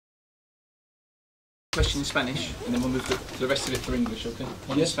Question in Spanish, and then we'll move to the rest of it for English, okay?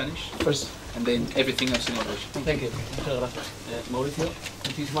 One in Spanish First. and then everything else in English. Thank you. Muchas gracias. Mauricio,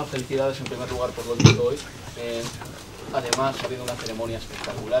 muchísimas felicidades en primer lugar por lo visto hoy. Además, ha habido una ceremonia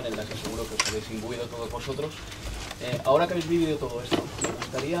espectacular en la que seguro que os habéis imbuido todos vosotros. Ahora que habéis vivido todo esto, me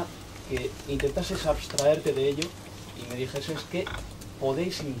gustaría que intentases abstraerte de ello y me dijeses qué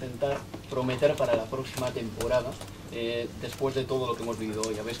podéis intentar prometer para la próxima temporada. Después de todo lo que hemos vivido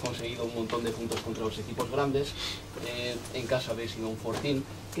hoy, habéis conseguido un montón de puntos contra los equipos grandes, en casa habéis sido un fortín.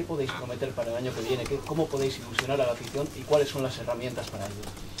 ¿Qué podéis prometer para el año que viene? ¿Cómo podéis ilusionar a la afición y cuáles son las herramientas para ello?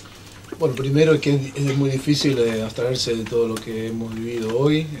 Bueno, primero es que es muy difícil abstraerse de todo lo que hemos vivido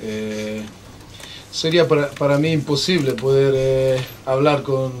hoy. Sería para mí imposible poder hablar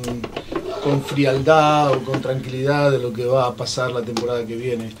con frialdad o con tranquilidad de lo que va a pasar la temporada que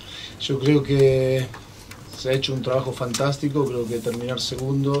viene. Yo creo que se ha hecho un trabajo fantástico, creo que terminar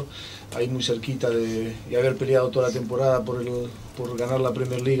segundo, ahí muy cerquita y haber peleado toda la temporada por ganar la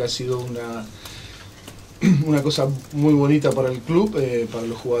Premier League ha sido una cosa muy bonita para el club, para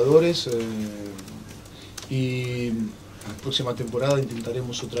los jugadores, y la próxima temporada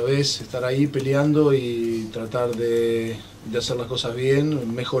intentaremos otra vez estar ahí peleando y tratar de hacer las cosas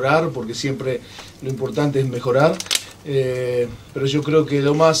bien, mejorar, porque siempre lo importante es mejorar, pero yo creo que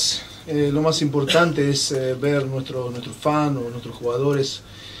lo más importante es ver nuestros fans o nuestros jugadores,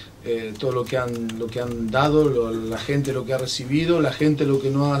 todo lo que han dado, la gente lo que ha recibido, la gente lo que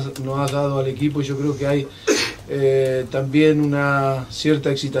nos ha dado al equipo, y yo creo que hay también una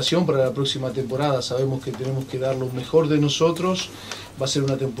cierta excitación para la próxima temporada. Sabemos que tenemos que dar lo mejor de nosotros. Va a ser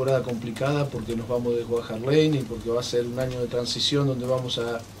una temporada complicada porque nos vamos de Hard Lane y porque va a ser un año de transición donde vamos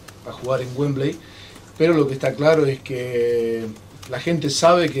a jugar en Wembley, pero lo que está claro es que la gente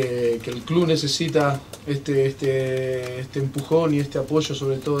sabe que el club necesita este empujón y este apoyo,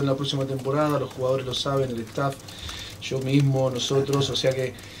 sobre todo en la próxima temporada. Los jugadores lo saben, el staff, yo mismo, nosotros, o sea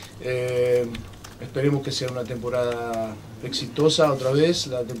que esperemos que sea una temporada exitosa otra vez.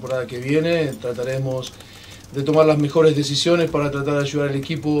 La temporada que viene trataremos de tomar las mejores decisiones para tratar de ayudar al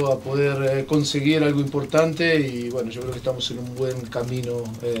equipo a poder conseguir algo importante, y bueno, yo creo que estamos en un buen camino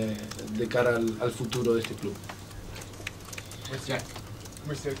de cara al futuro de este club.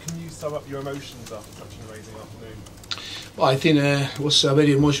 Mauricio, can you sum up your emotions after such an amazing afternoon? Well, I think it was a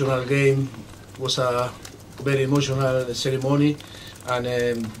very emotional game. It was a very emotional ceremony, and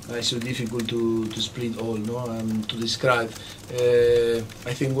it's so difficult to split all, no, to describe. I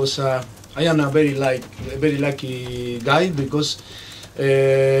think I am a very lucky guy because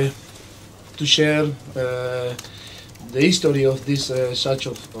to share the history of this such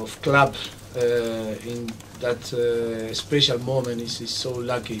of club in that special moment is so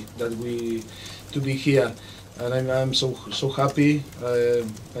lucky that to be here, and I'm so happy.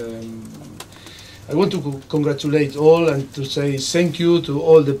 I want to congratulate all and to say thank you to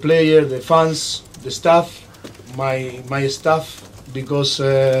all the players, the fans, the staff, my staff, because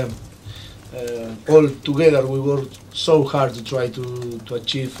all together we worked so hard to try to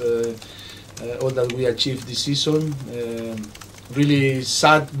achieve all that we achieved this season. Really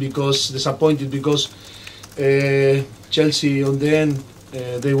sad, disappointed because Chelsea on the end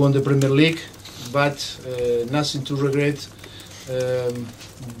they won the Premier League, but nothing to regret.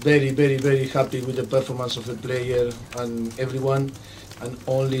 Very happy with the performance of the player and everyone, and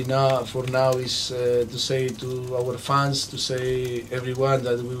only for now is to say to our fans, to say everyone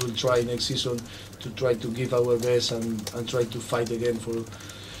that we will try next season to try to give our best and try to fight again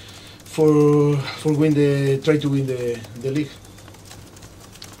try to win the league.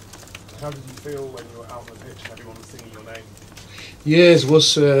 How did you feel when you were out on the pitch and everyone was singing your name? Yes, it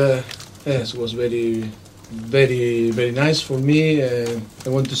was very nice for me. I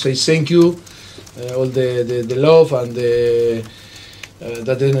want to say thank you, all the love and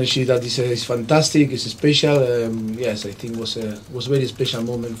that energy that is fantastic, is special. Yes, I think was a very special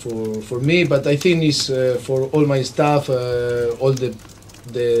moment for me. But I think it's for all my staff, all the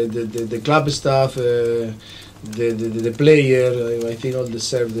club staff, the player. I think all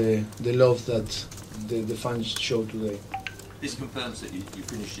deserve the love that the fans show today. This confirms that you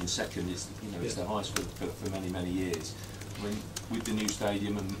finished in second. It's the highest for many years. I mean, with the new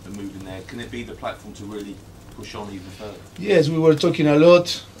stadium and moving there, can it be the platform to really push on even further? Yes, we were talking a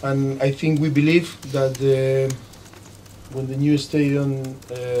lot, and I think we believe that when the new stadium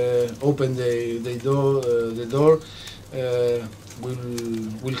open the door,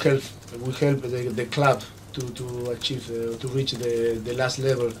 will help the club to achieve to reach the last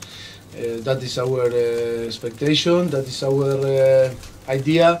level. That is our expectation. That is our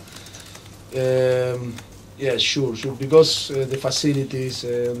idea. Yeah, sure. Because the facilities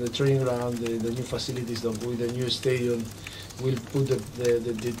on the training ground, the new facilities with the new stadium, will put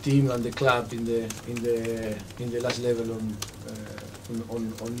the team and the club in the last level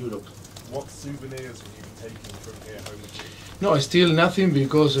on Europe. What souvenirs have you been taking from here home with you? No, still nothing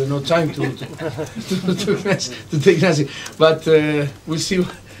because no time to take nothing. But we'll see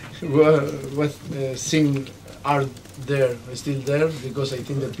what things are there, still there, because I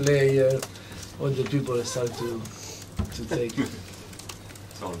think the player, all the people start to take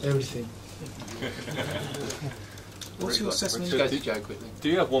everything. What's your assessment? Richard, Go to Joe quickly. Do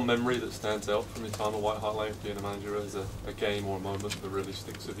you have one memory that stands out from your time at White Hart Lane being a manager as a game or a moment that really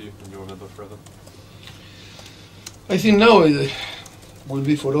sticks with you and you'll remember forever? I think now it will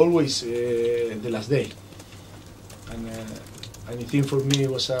be for always the last day. And I think for me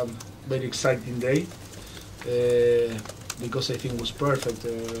it was a very exciting day because I think it was perfect.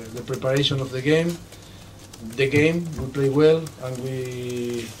 The preparation of the game, we played well and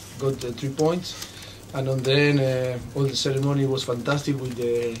we got 3 points. And on the end, all the ceremony was fantastic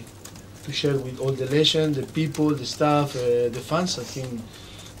to share with all the legends, the people, the staff, the fans. I think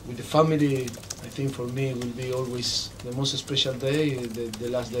with the family, I think for me it will be always the most special day, the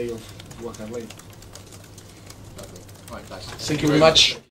last day of White Hart Lane. Lovely. Right, guys. Thank you very much.